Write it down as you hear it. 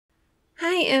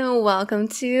Hi and welcome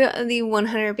to the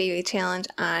 100 Baby Challenge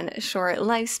on Short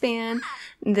Lifespan.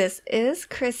 This is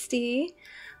Christy.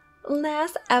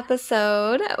 Last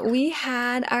episode, we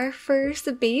had our first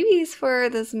babies for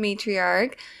this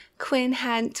matriarch. Quinn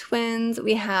had twins.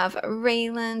 We have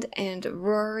Rayland and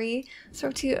Rory. So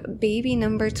we're to baby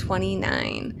number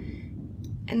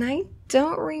 29. And I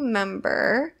don't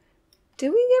remember, did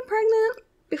we get pregnant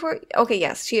before? Okay,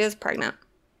 yes, she is pregnant.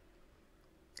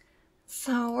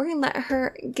 So we're gonna let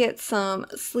her get some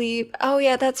sleep. Oh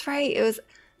yeah, that's right. It was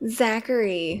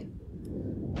Zachary.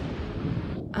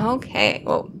 Okay,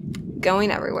 well,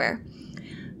 going everywhere.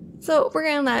 So we're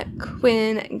gonna let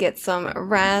Quinn get some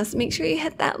rest. Make sure you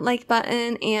hit that like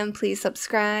button and please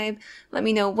subscribe. Let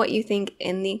me know what you think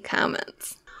in the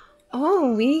comments.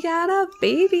 Oh, we got a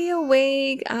baby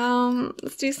awake.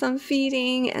 Let's do some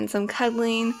feeding and some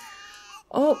cuddling.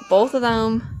 Oh, both of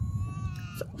them.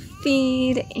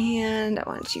 Feed, and I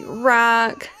want you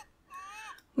rock.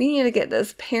 We need to get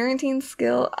this parenting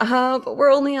skill up.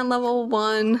 We're only on level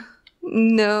 1.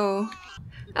 No.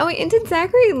 Oh wait, and did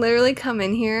Zachary literally come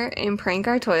in here and prank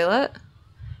our toilet?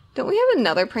 Don't we have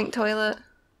another prank toilet?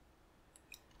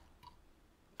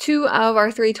 2 of our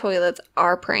 3 toilets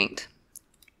are pranked.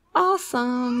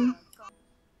 Awesome.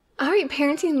 Alright,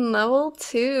 parenting level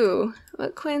 2.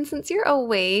 But Quinn, since you're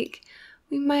awake,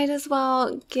 we might as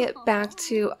well get back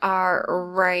to our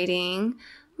writing.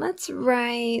 Let's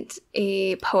write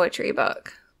a poetry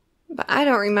book. But I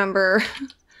don't remember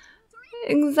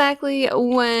exactly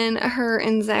when her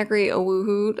and Zachary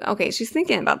woohooed. Okay, she's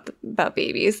thinking about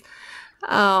babies. So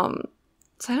I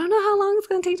don't know how long it's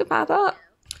going to take to pop up.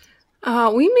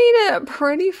 We made it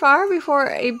pretty far before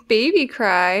a baby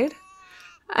cried.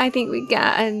 I think we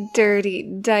got a dirty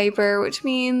diaper, which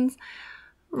means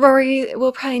Rory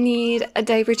will probably need a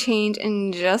diaper change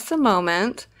in just a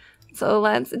moment. So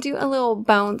let's do a little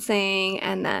bouncing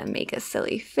and then make a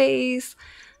silly face.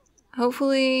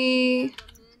 Hopefully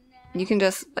you can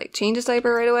just like change his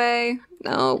diaper right away.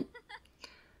 No.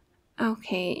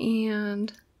 Okay,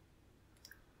 and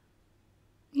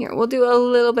here, we'll do a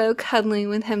little bit of cuddling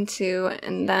with him too,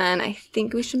 and then I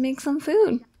think we should make some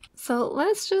food. So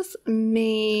let's just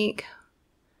make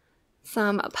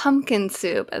some pumpkin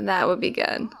soup. That would be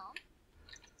good.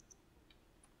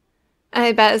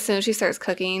 I bet as soon as she starts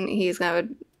cooking, he's gonna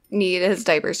need his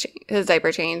diaper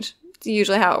change. It's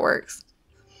usually how it works.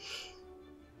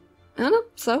 I don't know.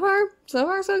 So far,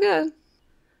 so good.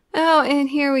 Oh, and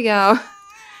here we go.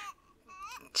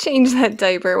 Change that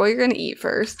diaper. Well, you're gonna eat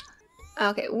first.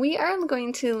 Okay, we are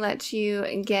going to let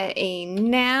you get a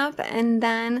nap, and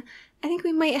then I think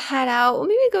we might head out. Well,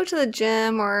 maybe go to the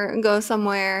gym or go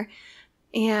somewhere.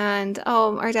 And,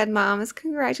 oh, our dead mom is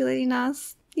congratulating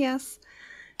us. Yes.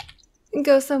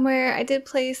 Go somewhere. I did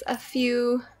place a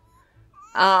few,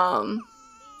 okay.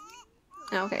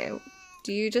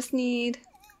 Do you just need,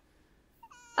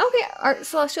 okay, our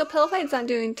Celestial Pillow Fight's not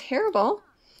doing terrible.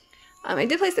 I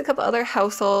did place a couple other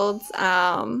households,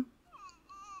 so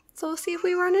we'll see if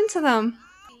we run into them.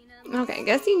 Okay, I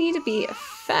guess you need to be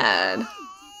fed.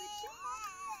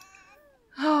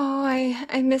 Oh,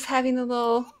 I miss having the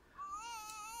little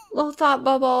thought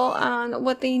bubble on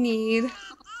what they need.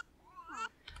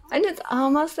 And it's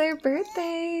almost their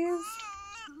birthdays.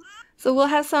 So we'll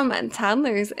have some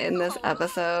toddlers in this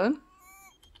episode.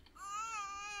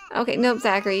 Okay, nope,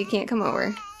 Zachary, you can't come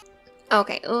over.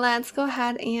 Okay, let's go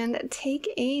ahead and take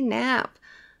a nap.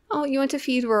 Oh, you want to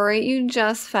feed Rory? You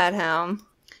just fed him.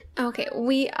 Okay,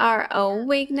 we are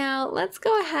awake now. Let's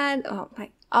go ahead. Oh,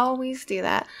 I always do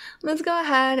that. Let's go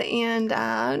ahead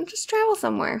and just travel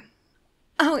somewhere.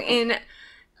 Oh, and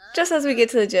just as we get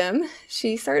to the gym,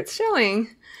 she starts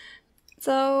showing.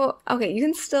 So, okay, you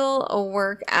can still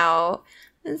work out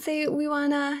and say we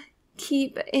want to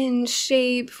keep in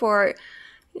shape for,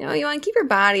 you know, you want to keep your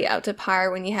body up to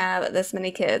par when you have this many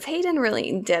kids. Hayden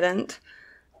really didn't,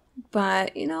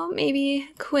 but, you know, maybe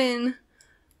Quinn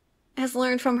has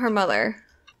learned from her mother.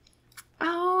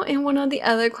 Oh, and one of the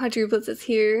other quadruplets is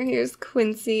here. Here's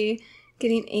Quincy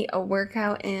getting a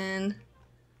workout in.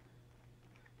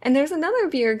 And there's another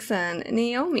Bjergsen,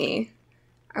 Naomi.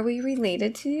 Are we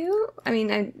related to you? I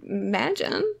mean, I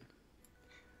imagine.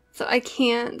 So I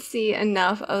can't see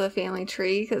enough of the family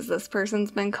tree because this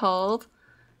person's been called.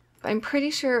 But I'm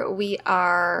pretty sure we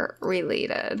are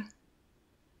related.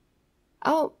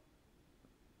 Oh,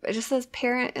 it just says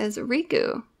parent is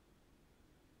Riku.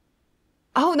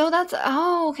 Oh, no, that's,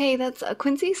 oh, okay, that's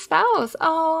Quincy's spouse.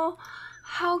 Oh,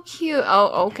 how cute.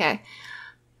 Oh, okay.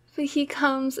 But he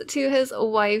comes to his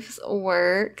wife's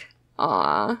work.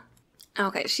 Aw.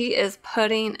 Okay, she is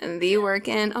putting the work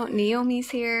in. Oh, Naomi's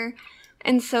here.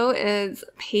 And so is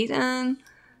Peyton.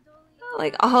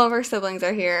 Like, all of our siblings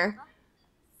are here.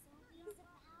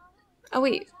 Oh,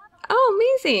 wait.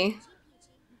 Oh, Maisie.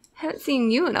 Haven't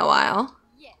seen you in a while.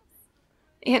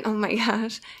 And oh my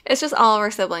gosh, it's just all of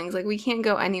our siblings. Like, we can't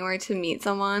go anywhere to meet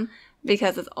someone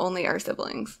because it's only our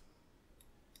siblings.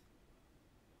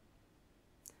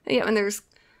 Yeah, and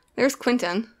there's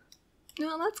Quentin.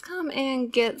 Now let's come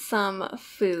and get some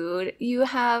food. You've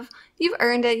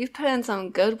earned it. You've put in some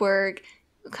good work.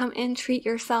 Come and treat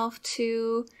yourself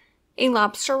to a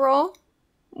lobster roll.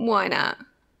 Why not?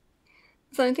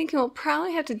 So I'm thinking we'll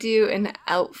probably have to do an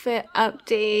outfit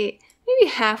update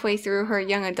maybe halfway through her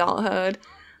young adulthood.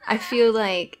 I feel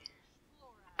like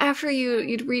after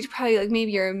you'd reach probably like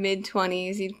maybe your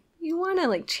mid-20s, you want to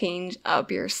like change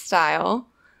up your style.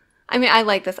 I mean, I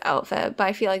like this outfit, but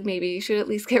I feel like maybe you should at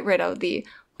least get rid of the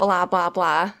blah blah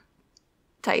blah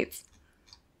tights.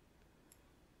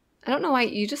 I don't know why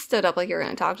you just stood up like you're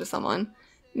gonna talk to someone.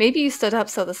 Maybe you stood up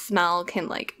so the smell can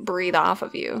like breathe off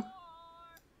of you.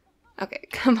 Okay,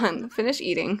 come on, finish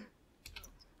eating.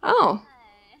 Oh,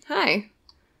 hi.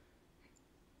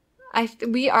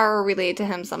 We are related to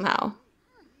him somehow.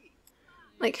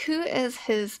 Like, who is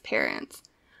his parents?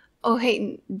 Oh,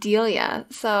 hey, Delia.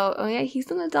 So, oh yeah,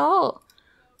 he's an adult.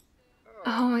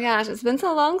 Oh my gosh, it's been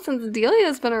so long since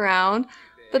Delia's been around.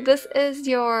 But that's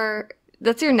your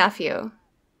nephew.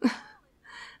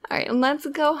 Alright, let's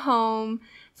go home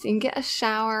so you can get a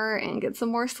shower and get some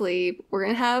more sleep. We're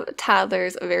gonna have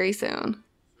toddlers very soon.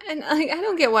 And like, I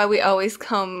don't get why we always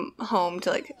come home to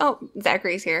like, oh,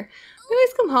 Zachary's here. We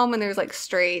always come home and there's like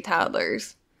stray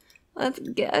toddlers. Let's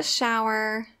get a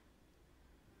shower.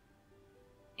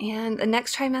 And the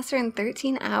next trimester in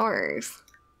 13 hours.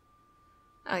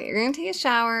 Okay, you're gonna take a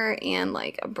shower and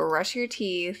like brush your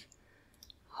teeth.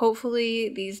 Hopefully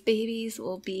these babies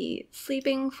will be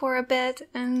sleeping for a bit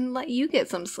and let you get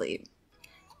some sleep.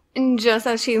 And just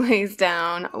as she lays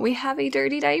down, we have a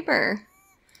dirty diaper.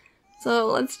 So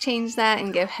let's change that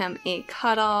and give him a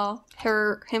cuddle.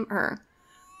 Her.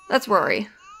 That's Rory.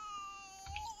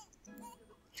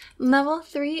 Level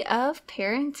 3 of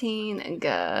parenting.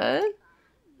 Good.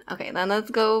 Okay, then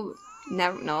let's go.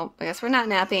 No, I guess we're not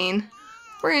napping.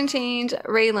 We're gonna change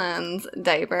Raylan's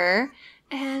diaper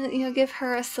and, give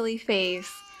her a silly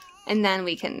face, and then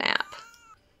we can nap.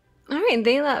 Alright,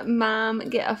 they let mom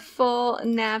get a full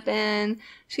nap in.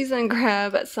 She's gonna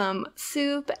grab some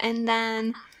soup, and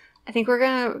then I think we're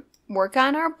gonna work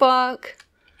on our book,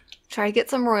 try to get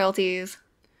some royalties.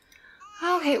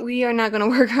 Okay, we are not gonna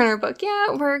work on our book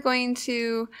yet. We're going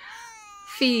to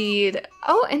feed.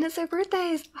 Oh, and it's their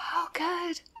birthdays. Oh,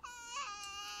 good.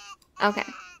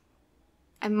 Okay.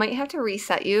 I might have to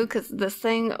reset you because this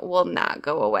thing will not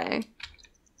go away.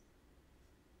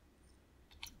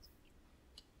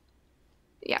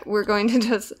 Yeah, we're going to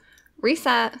just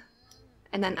reset,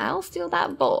 and then I'll steal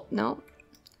that bowl. No.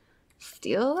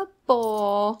 Steal the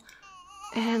bowl,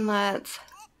 and let's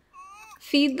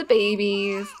feed the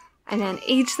babies, and then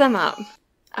age them up.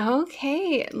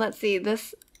 Okay, let's see.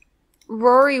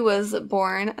 Rory was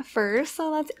born first,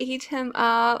 so let's age him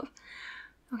up.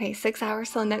 Okay, 6 hours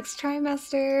till next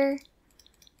trimester.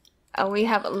 Oh, we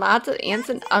have lots of aunts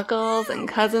and uncles and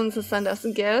cousins to send us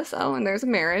gifts. Oh, and there's a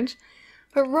marriage.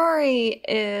 But Rory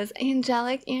is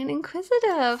angelic and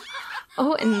inquisitive.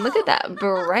 Oh, and look at that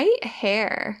bright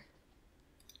hair.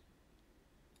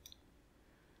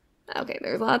 Okay,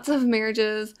 there's lots of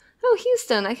marriages. Oh,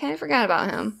 Houston, I kind of forgot about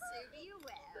him.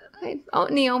 Okay. Oh,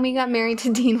 Naomi got married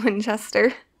to Dean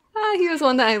Winchester. He was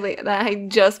one that I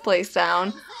just placed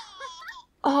down.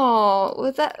 Oh,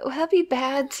 would that be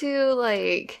bad to,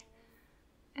 like,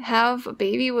 have a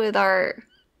baby with our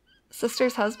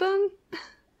sister's husband?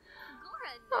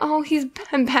 Oh, he's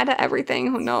been bad at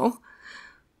everything. Oh, no.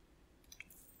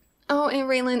 Oh, and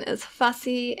Raylan is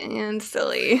fussy and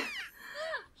silly.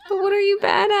 But what are you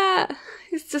bad at?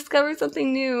 He's discovered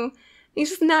something new. He's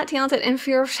just not talented in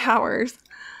fear of showers.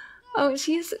 Oh,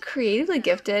 she's creatively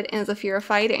gifted and has a fear of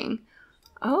fighting.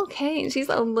 Okay, she's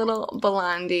a little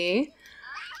blondie.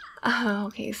 Oh,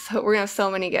 okay, so we're gonna have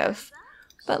so many gifts.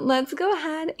 But let's go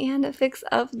ahead and fix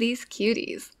up these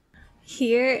cuties.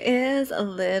 Here is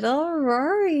little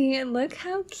Rory. Look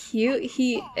how cute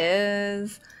he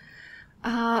is.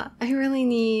 I really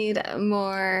need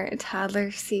more toddler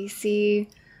CC.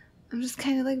 I'm just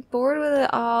kind of like bored with it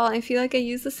all. I feel like I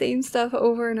use the same stuff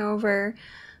over and over.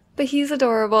 But he's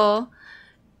adorable.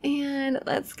 And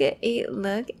let's get a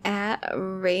look at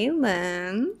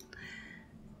Raylan.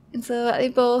 And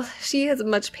so she has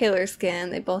much paler skin.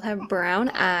 They both have brown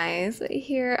eyes. But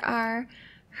here are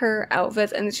her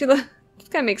outfits. And this kind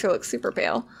of makes her look super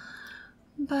pale.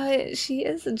 but she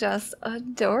is just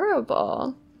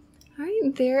adorable.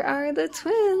 Alright, there are the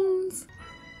twins.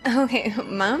 Okay,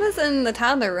 Mama's in the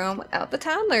toddler room without the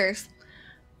toddlers.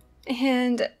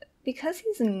 And because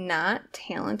he's not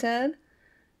talented,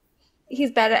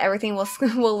 he's bad at everything.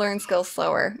 We'll learn skills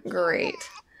slower. Great.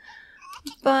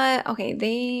 But, okay,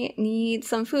 they need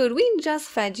some food. We just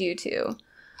fed you two.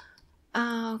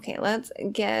 Okay, let's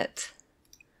get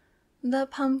the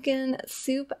pumpkin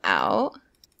soup out.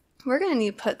 We're going to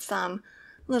need to put some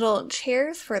little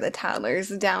chairs for the toddlers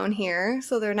down here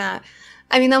so they're not...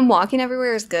 I mean, them walking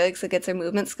everywhere is good because it gets their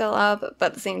movement skill up, but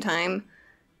at the same time,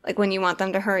 like when you want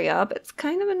them to hurry up, it's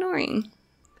kind of annoying.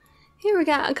 Here we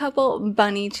got a couple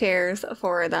bunny chairs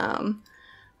for them.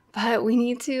 But we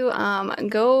need to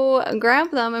go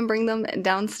grab them and bring them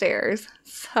downstairs.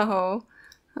 So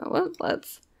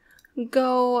let's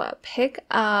go pick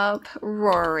up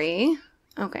Rory.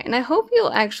 Okay, and I hope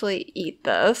you'll actually eat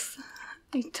this.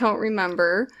 I don't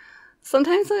remember.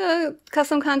 Sometimes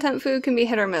custom content food can be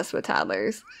hit or miss with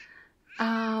toddlers.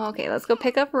 Okay, let's go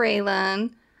pick up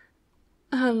Raylan.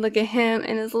 Look at him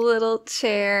in his little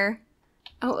chair.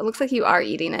 Oh, it looks like you are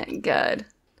eating it. Good.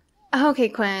 Okay,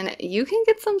 Quinn, you can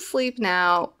get some sleep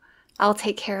now. I'll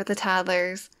take care of the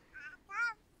toddlers.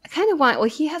 I kind of want... Well,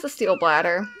 he has a steel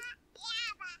bladder.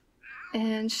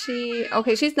 And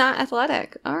okay, she's not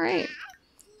athletic. All right.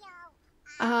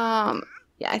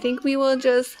 Yeah, I think we will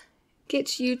just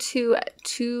get you to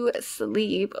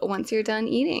sleep once you're done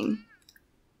eating.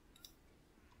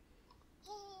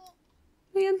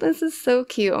 Man, this is so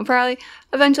cute. I'll probably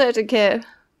eventually have to get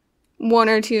one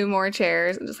or two more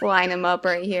chairs and just line them up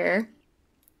right here.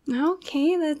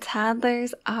 Okay, the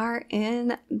toddlers are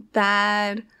in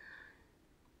bed.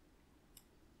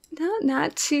 No,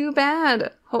 not too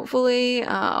bad. Hopefully,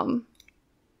 yeah,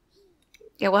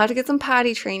 we'll have to get some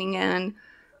potty training in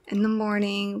the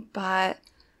morning, but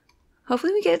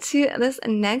hopefully we get to this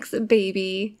next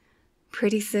baby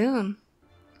pretty soon.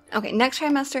 Okay, next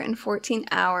trimester in 14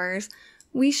 hours,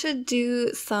 we should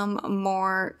do some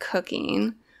more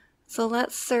cooking. So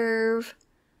let's serve,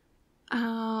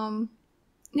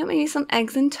 maybe some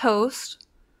eggs and toast.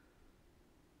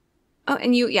 Oh,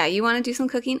 and you want to do some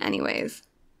cooking anyways.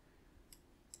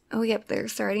 Oh, yep, they're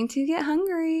starting to get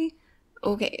hungry.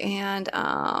 Okay, and,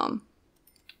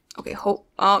 okay,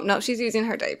 oh, no, she's using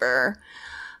her diaper.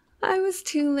 I was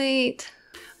too late.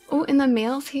 Oh, and the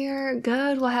mail's here.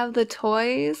 Good, we'll have the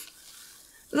toys.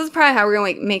 This is probably how we're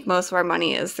going to make most of our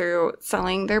money, is through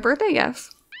selling their birthday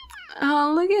gifts.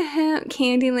 Oh, look at him.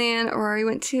 Candyland. Rory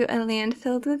went to a land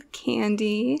filled with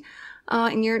candy. Oh,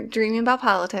 and you're dreaming about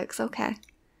politics. Okay.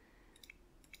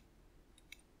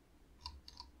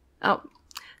 Oh,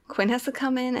 Quinn has to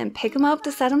come in and pick him up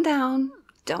to set him down.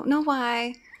 Don't know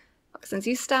why. Since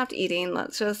you stopped eating,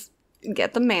 let's just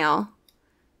get the mail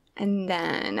and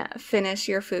then finish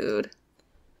your food.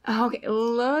 Okay,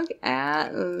 look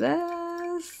at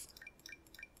this.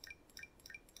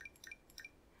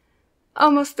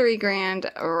 Almost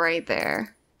 $3,000 right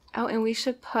there. Oh, and we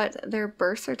should put their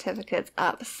birth certificates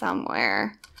up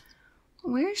somewhere.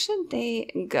 Where should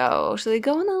they go? Should they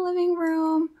go in the living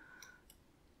room?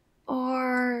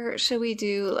 Or should we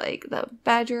do like the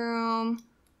bedroom?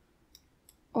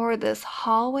 Or this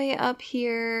hallway up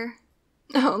here?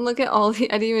 Oh, look at all the...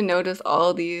 I didn't even notice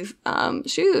all these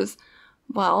shoes.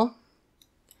 Well,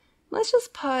 let's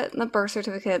just put the birth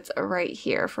certificates right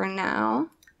here for now.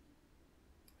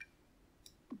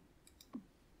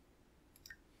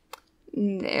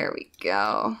 There we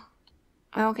go.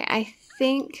 Okay, I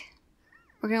think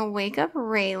we're going to wake up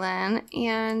Raylan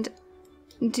and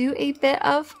do a bit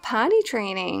of potty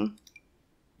training.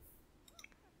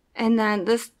 And then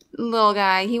this little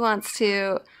guy, he wants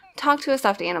to talk to a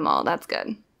stuffed animal. That's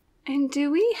good. And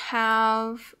do we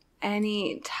have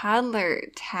any toddler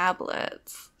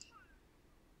tablets?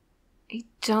 I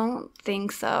don't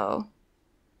think so.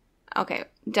 Okay,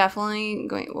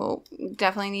 we'll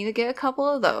definitely need to get a couple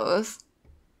of those.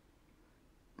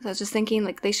 So I was just thinking,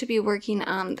 like, they should be working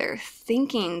on their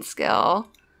thinking skill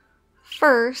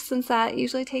first, since that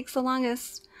usually takes the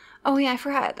longest. Oh yeah, I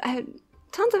forgot. I have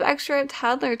tons of extra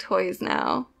toddler toys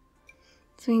now.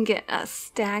 So we can get a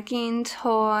stacking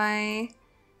toy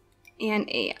and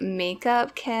a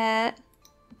makeup kit.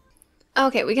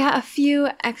 Okay, we got a few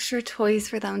extra toys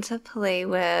for them to play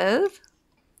with.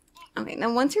 Okay,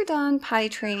 now once you're done potty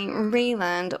training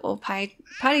Raylan, will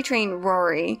potty train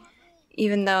Rory,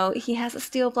 even though he has a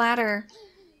steel bladder.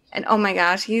 And oh my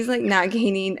gosh, he's like not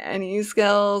gaining any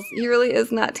skills. He really is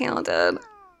not talented.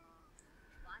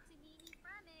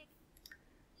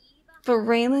 But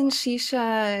Raylan, she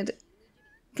should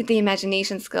get the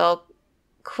imagination skill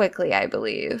quickly, I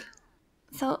believe.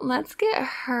 So let's get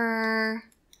her...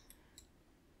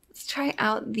 Let's try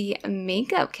out the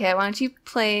makeup kit. Why don't you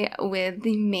play with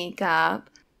the makeup?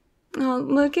 Oh,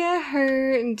 look at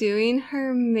her doing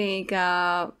her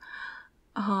makeup.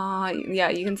 Oh, yeah,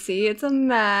 you can see it's a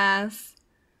mess.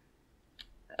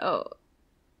 Oh,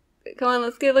 come on,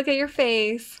 let's get a look at your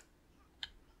face.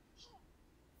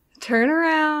 Turn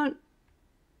around.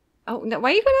 Oh, no,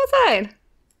 why are you going outside?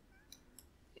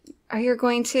 Are you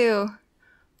going to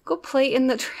go play in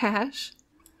the trash?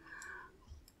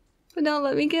 But no,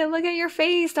 let me get a look at your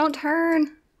face. Don't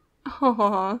turn.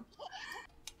 Aww.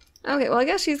 Okay, well, I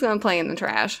guess she's going to play in the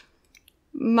trash.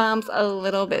 Mom's a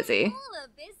little busy.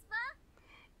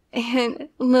 And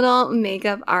little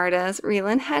makeup artist,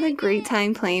 Raylan had a great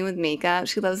time playing with makeup.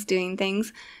 She loves doing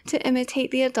things to imitate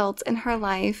the adults in her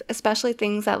life, especially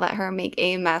things that let her make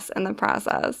a mess in the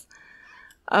process.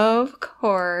 Of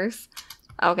course.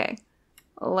 Okay,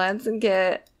 let's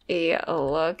get a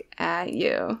look at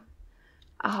you.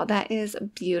 Oh, that is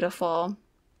beautiful.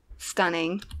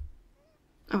 Stunning.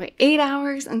 Okay, 8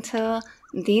 hours until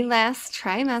the last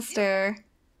trimester.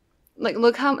 Like,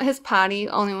 look how his potty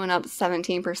only went up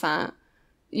 17%.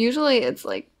 Usually it's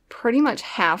like pretty much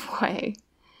halfway.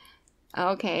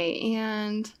 Okay,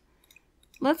 and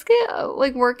let's get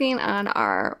like working on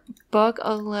our book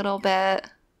a little bit.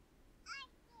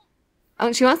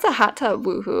 Oh, she wants a hot tub,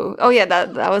 woohoo. Oh yeah,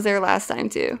 that was there last time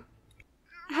too.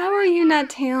 How are you not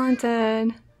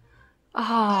talented?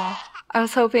 Oh, I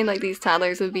was hoping like these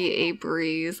toddlers would be a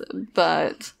breeze,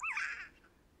 but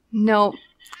nope.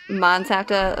 Moms have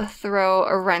to throw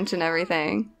a wrench and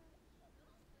everything.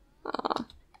 Aw.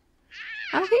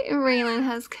 Okay, Raylan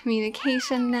has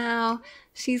communication now.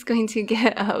 She's going to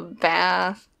get a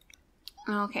bath.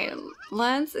 Okay,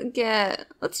 let's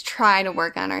try to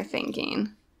work on our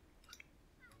thinking.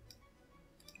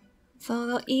 So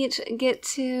they'll each get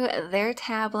to their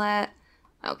tablet.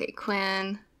 Okay,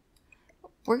 Quinn.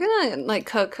 We're gonna like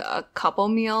cook a couple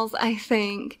meals, I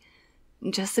think,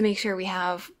 just to make sure we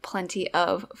have plenty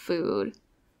of food.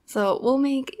 So we'll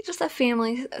make just a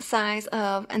family size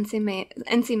of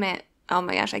oh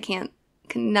my gosh,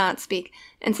 cannot speak,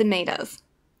 encimitas.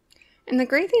 And the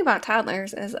great thing about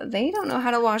toddlers is they don't know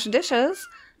how to wash dishes,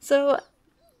 so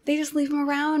they just leave them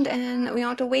around and we don't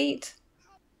have to wait.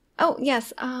 Oh,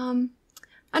 yes,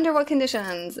 under what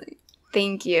conditions?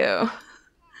 Thank you.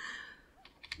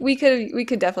 We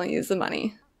could definitely use the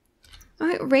money.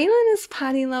 Alright, Raylan is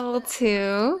potty level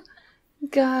 2.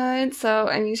 Good. So,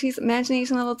 I mean, she's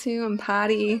imagination level 2 and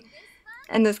potty.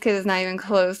 And this kid is not even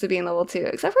close to being level 2.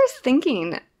 Except for his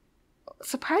thinking.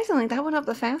 Surprisingly, that went up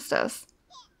the fastest.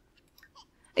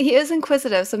 He is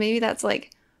inquisitive, so maybe that's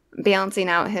like balancing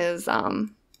out his,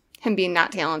 him being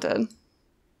not talented.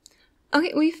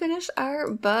 Okay, we finished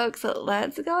our book, so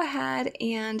let's go ahead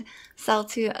and sell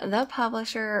to the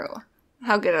publisher.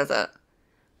 How good is it?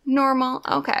 Normal?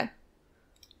 Okay.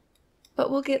 But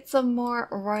we'll get some more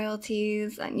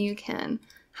royalties and you can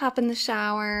hop in the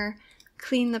shower,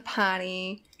 clean the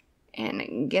potty,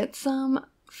 and get some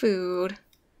food.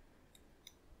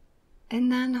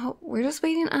 And then we're just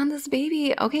waiting on this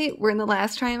baby. Okay, we're in the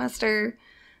last trimester.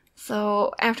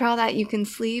 So after all that, you can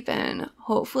sleep and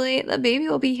hopefully the baby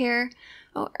will be here.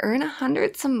 Oh, earn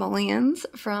 100 simoleons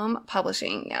from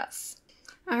publishing, yes.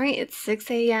 All right, it's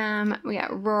 6 a.m. We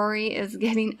got Rory is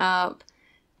getting up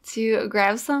to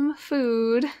grab some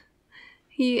food.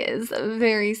 He is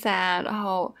very sad.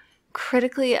 Oh,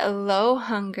 critically low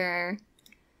hunger.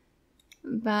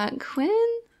 But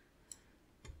Quinn,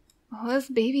 oh, this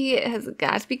baby has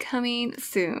got to be coming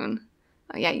soon.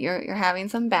 Oh yeah, you're having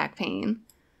some back pain.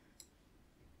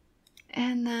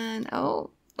 And then,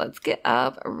 oh, let's get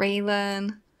up.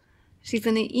 Raylan. She's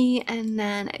gonna eat and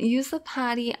then use the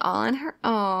potty all on her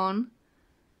own.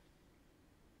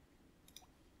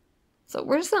 So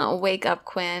we're just gonna wake up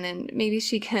Quinn and maybe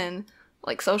she can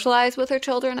like socialize with her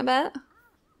children a bit.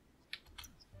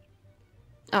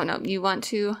 Oh no, you want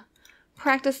to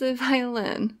practice the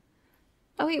violin.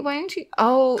 Oh wait, why aren't you?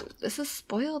 Oh, this is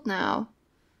spoiled now.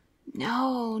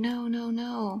 No, no, no,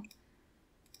 no.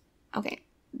 Okay,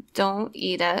 don't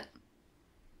eat it.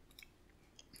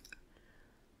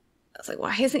 I was like,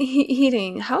 why isn't he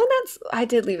eating? I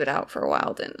did leave it out for a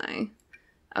while, didn't I?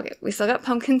 Okay, we still got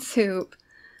pumpkin soup.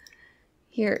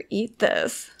 Here, eat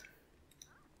this.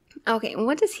 Okay,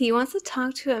 what does he wants to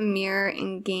talk to a mirror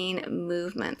and gain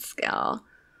movement skill.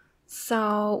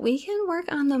 So we can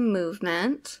work on the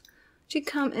movement. You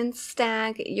come and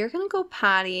stack. You're gonna go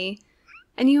potty,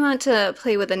 and you want to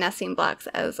play with the nesting blocks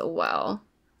as well.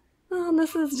 Oh,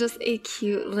 this is just a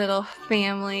cute little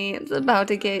family. It's about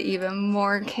to get even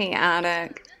more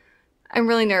chaotic. I'm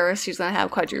really nervous she's gonna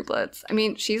have quadruplets. I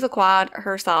mean, she's a quad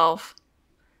herself.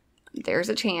 There's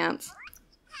a chance.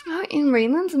 Oh, and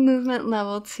Raylan's movement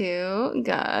level 2.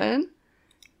 Good.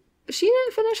 But she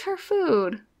didn't finish her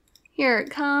food. Here,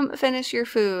 come finish your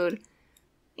food.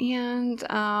 And,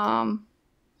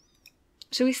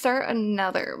 should we start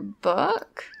another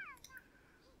book?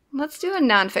 Let's do a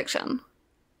nonfiction.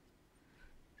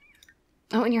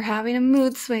 Oh, and you're having a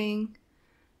mood swing.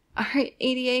 All right,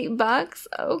 $88.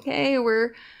 Okay,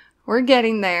 we're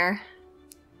getting there.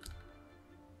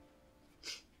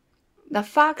 The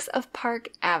Fox of Park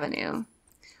Avenue.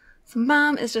 So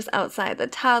Mom is just outside the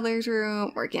toddler's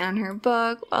room working on her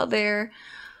book while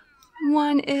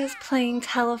one is playing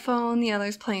telephone, the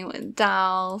other's playing with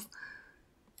dolls.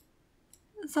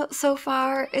 So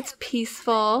far, it's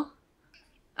peaceful.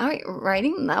 All right,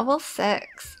 writing level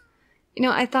 6. You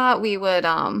know, I thought we would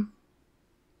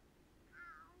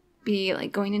be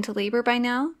like going into labor by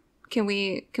now. Can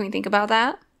we think about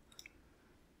that?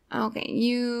 Okay,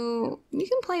 you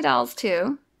can play dolls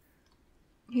too.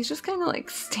 He's just kind of like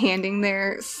standing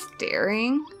there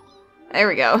staring. There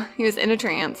we go. He was in a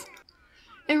trance.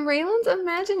 And Raylan's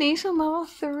imagination level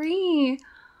 3.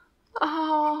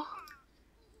 Oh,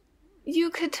 you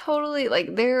could totally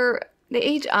like they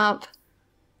age up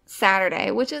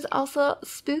Saturday, which is also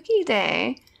spooky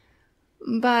day.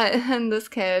 But and this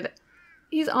kid,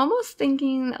 he's almost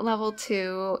thinking level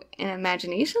 2 and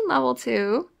imagination level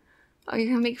 2. Oh,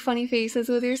 you're gonna make funny faces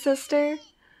with your sister?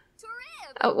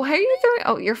 Oh, why are you throwing?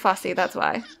 Oh, you're fussy, that's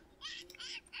why.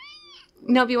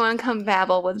 Nope, you want to come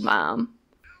babble with Mom.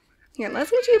 Here,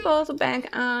 let's get you both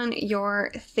back on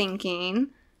your thinking.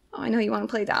 Oh, I know you want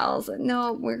to play dolls.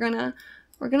 No, we're gonna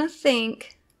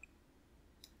think.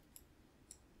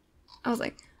 I was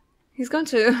like, he's going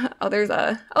to,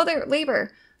 there,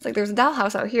 labor. It's like, there's a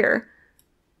dollhouse out here.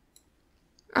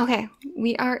 Okay,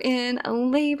 we are in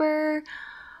labor.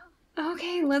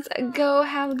 Okay, let's go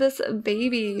have this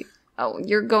baby. Oh,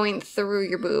 you're going through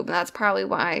your boob. That's probably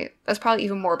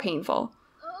even more painful.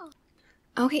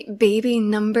 Okay, baby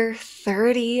number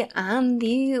 30 on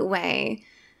the way.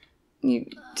 You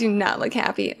do not look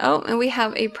happy. Oh, and we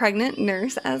have a pregnant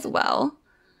nurse as well.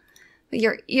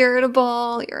 You're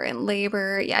irritable, you're in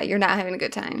labor. Yeah, you're not having a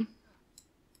good time.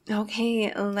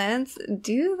 Okay, let's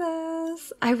do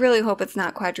this. I really hope it's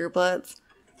not quadruplets.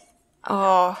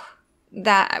 Oh,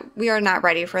 we are not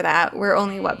ready for that. We're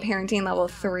only, what, parenting level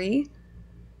 3?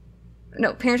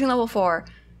 No, parenting level 4.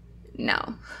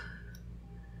 No.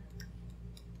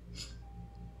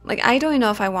 Like, I don't even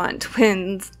know if I want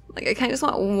twins. Like, I kind of just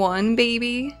want one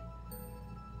baby.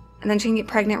 And then she can get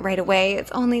pregnant right away.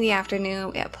 It's only the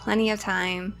afternoon. We have plenty of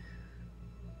time.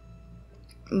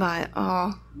 But,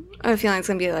 oh, I have a feeling it's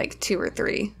going to be like 2 or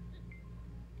 3.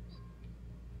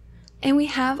 And we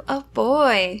have a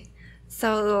boy.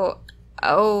 So, it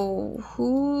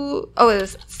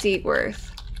was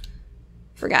Seaworth.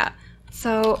 Forgot.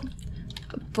 So,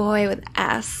 a boy with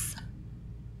S.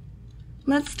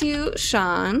 Let's do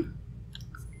Sean.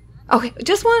 Okay,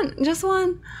 just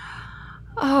one.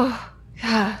 Oh,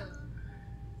 God.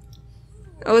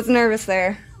 I was nervous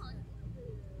there.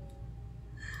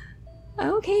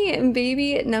 Okay, and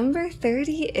baby number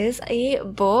 30 is a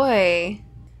boy.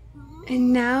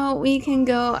 And now we can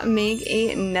go make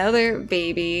another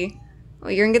baby.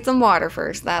 Well, you're gonna get some water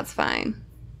first, that's fine.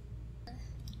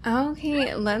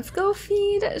 Okay, let's go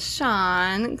feed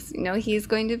Sean, 'cause you know he's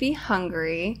going to be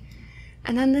hungry.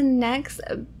 And then the next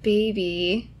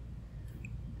baby,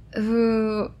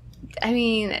 who, I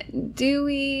mean, do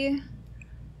we...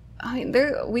 I mean,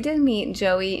 we did meet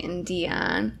Joey and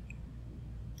Dion.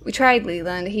 We tried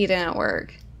Leland, he didn't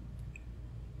work.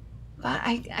 But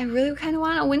I really kind of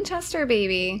want a Winchester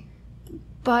baby.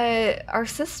 But our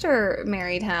sister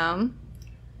married him.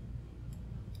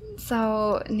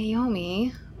 So,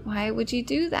 Naomi, why would you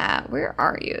do that? Where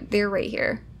are you? They're right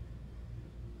here.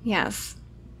 Yes.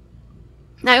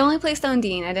 I only placed down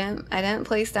Dean. I didn't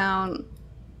place down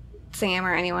Sam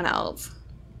or anyone else.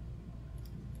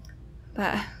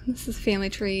 But this family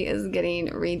tree is getting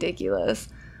ridiculous.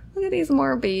 Look at these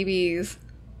more babies.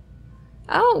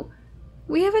 Oh,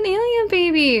 we have an alien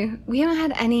baby. We haven't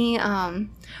had any,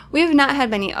 we have not had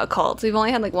many occults. We've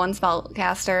only had like one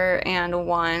spellcaster and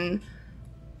one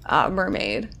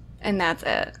mermaid, and that's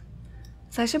it.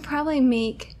 So I should probably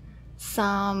make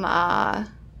some, like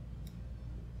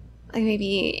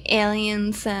maybe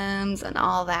alien sims and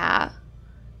all that.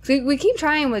 So we keep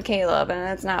trying with Caleb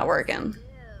and it's not working.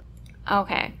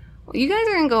 Okay, well, you guys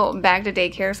are gonna go back to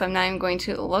daycare, so I'm not even going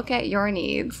to look at your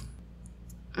needs.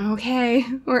 Okay,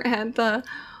 we're at the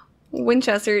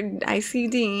Winchester. I see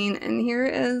Dean, and here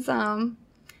is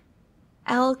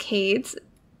Elle Kate.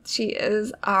 She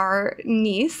is our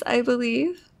niece, I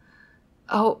believe.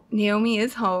 Oh, Naomi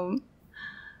is home.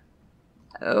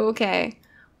 Okay.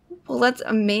 Well, let's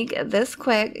make this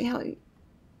quick. You know,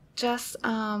 just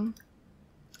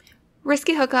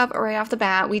risky hookup right off the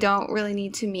bat. We don't really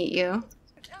need to meet you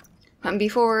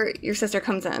before your sister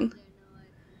comes in.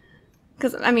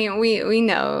 Because, I mean, we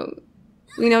know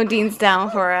Dean's down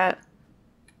for it.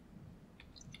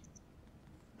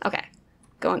 Okay.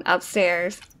 Going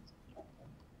upstairs.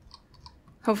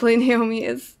 Hopefully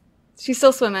Naomi she's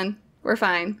still swimming. We're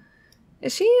fine.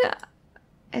 Is she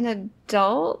an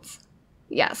adult?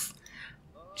 Yes.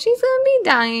 She's gonna be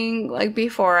dying, like,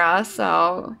 before us,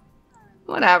 so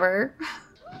whatever.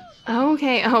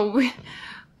 Okay, oh, we're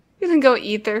gonna go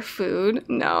eat their food.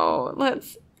 No,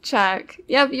 let's check.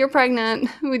 Yep, you're pregnant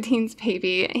with Dean's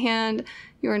baby, and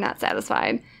you're not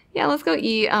satisfied. Yeah, let's go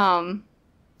eat,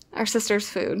 our sister's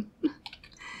food.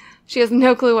 She has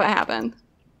no clue what happened.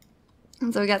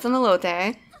 And so we got some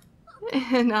elote.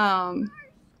 And,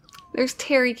 there's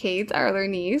Terry Kate, our other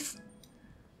niece.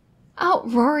 Oh,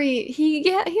 Rory, he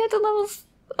had a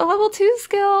level 2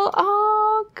 skill.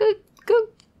 Oh, good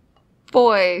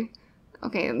boy.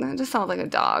 Okay, that just sounds like a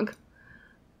dog.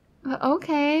 But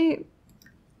okay.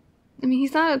 I mean,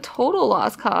 he's not a total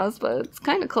lost cause, but it's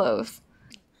kind of close.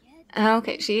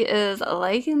 Okay, she is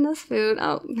liking this food.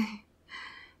 Oh,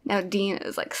 now Dean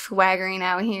is like swaggering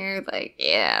out here, like,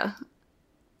 yeah.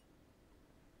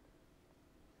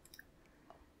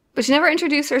 But she never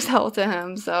introduced herself to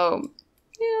him, so,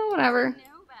 you know, whatever.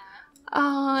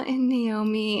 Oh, and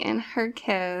Naomi and her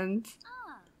kids.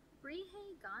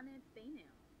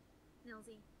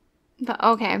 But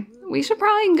okay, we should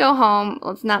probably go home.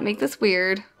 Let's not make this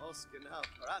weird.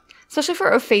 Especially for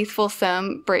a faithful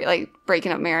sim,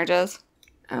 breaking up marriages.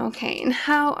 Okay, and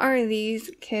how are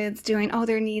these kids doing? Oh,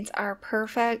 their needs are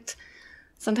perfect.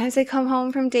 Sometimes they come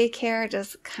home from daycare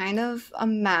just kind of a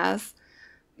mess.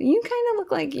 You kind of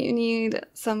look like you need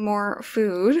some more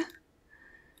food.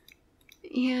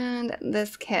 And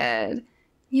this kid,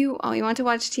 you want to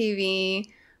watch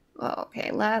TV. Well, okay,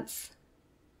 let's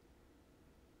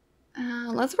work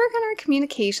on our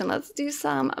communication. Let's do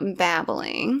some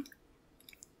babbling.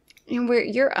 And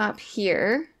you're up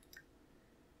here.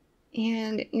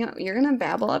 And, you know, you're going to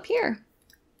babble up here.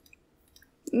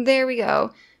 There we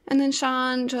go. And then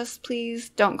Sean, just please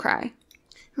don't cry.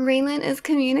 Raylan is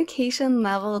communication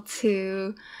level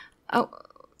 2. Oh,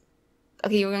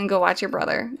 okay, you're going to go watch your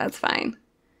brother. That's fine.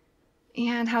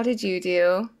 And how did you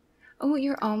do? Oh,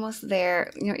 you're almost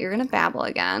there. You know, you're going to babble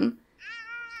again.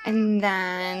 And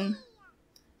then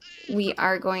we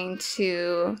are going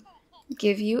to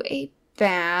give you a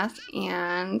bath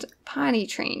and potty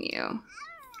train you.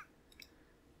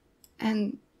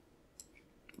 And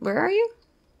where are you?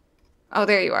 Oh,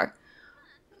 there you are.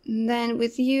 And then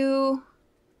with you...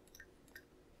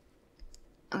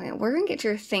 Okay, we're going to get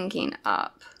your thinking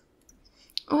up.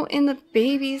 Oh, and the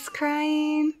baby's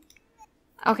crying.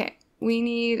 Okay, we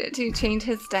need to change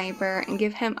his diaper and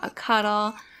give him a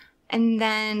cuddle. And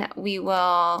then we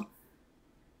will...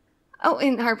 Oh,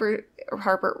 and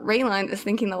Raylan is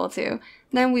thinking level 2.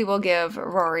 Then we will give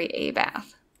Rory a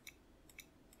bath.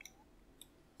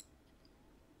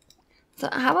 So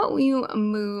how about you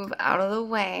move out of the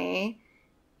way,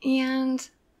 and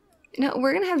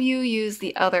we're going to have you use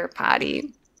the other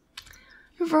potty.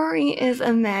 Rory is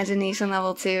imagination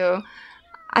level 2.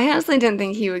 I honestly didn't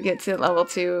think he would get to level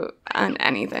 2 on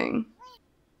anything.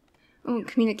 Oh,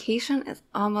 communication is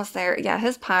almost there. Yeah,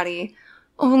 his potty,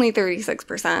 only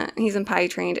 36%. He's been potty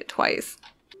trained twice.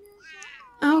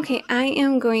 Okay, I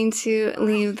am going to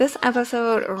leave this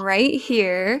episode right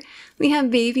here. We have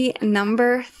baby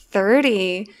number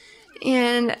 30,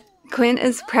 and Quinn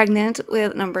is pregnant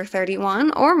with number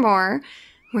 31 or more.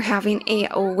 We're having a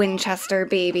Winchester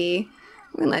baby.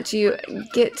 I'm going to let you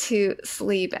get to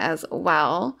sleep as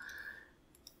well.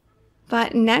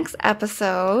 But next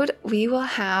episode, we will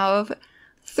have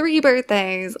 3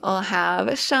 birthdays. We'll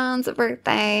have Sean's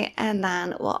birthday, and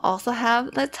then we'll also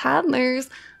have the toddlers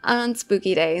on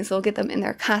Spooky Day. So we'll get them in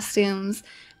their costumes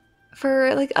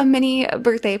for like a mini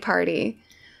birthday party.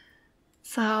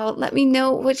 So let me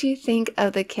know what you think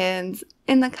of the kids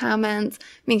in the comments.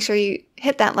 Make sure you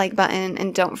hit that like button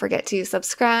and don't forget to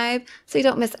subscribe so you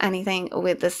don't miss anything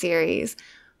with the series.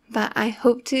 But I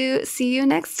hope to see you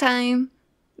next time.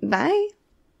 Bye!